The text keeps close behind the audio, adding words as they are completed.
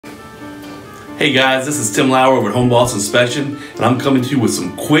Hey guys, this is Tim Lauer with Home Boss Inspection, and I'm coming to you with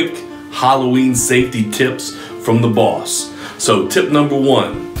some quick Halloween safety tips from the boss. So tip number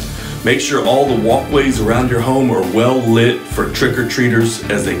one, make sure all the walkways around your home are well lit for trick-or-treaters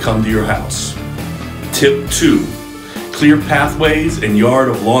as they come to your house. Tip two, clear pathways and yard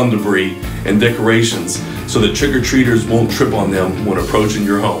of lawn debris and decorations so that trick-or-treaters won't trip on them when approaching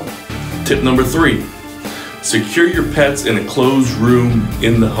your home. Tip number three, secure your pets in a closed room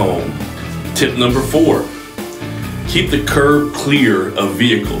in the home. Tip number four, keep the curb clear of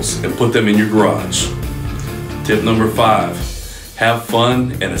vehicles and put them in your garage. Tip number five, have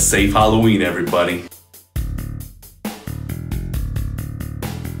fun and a safe Halloween, everybody.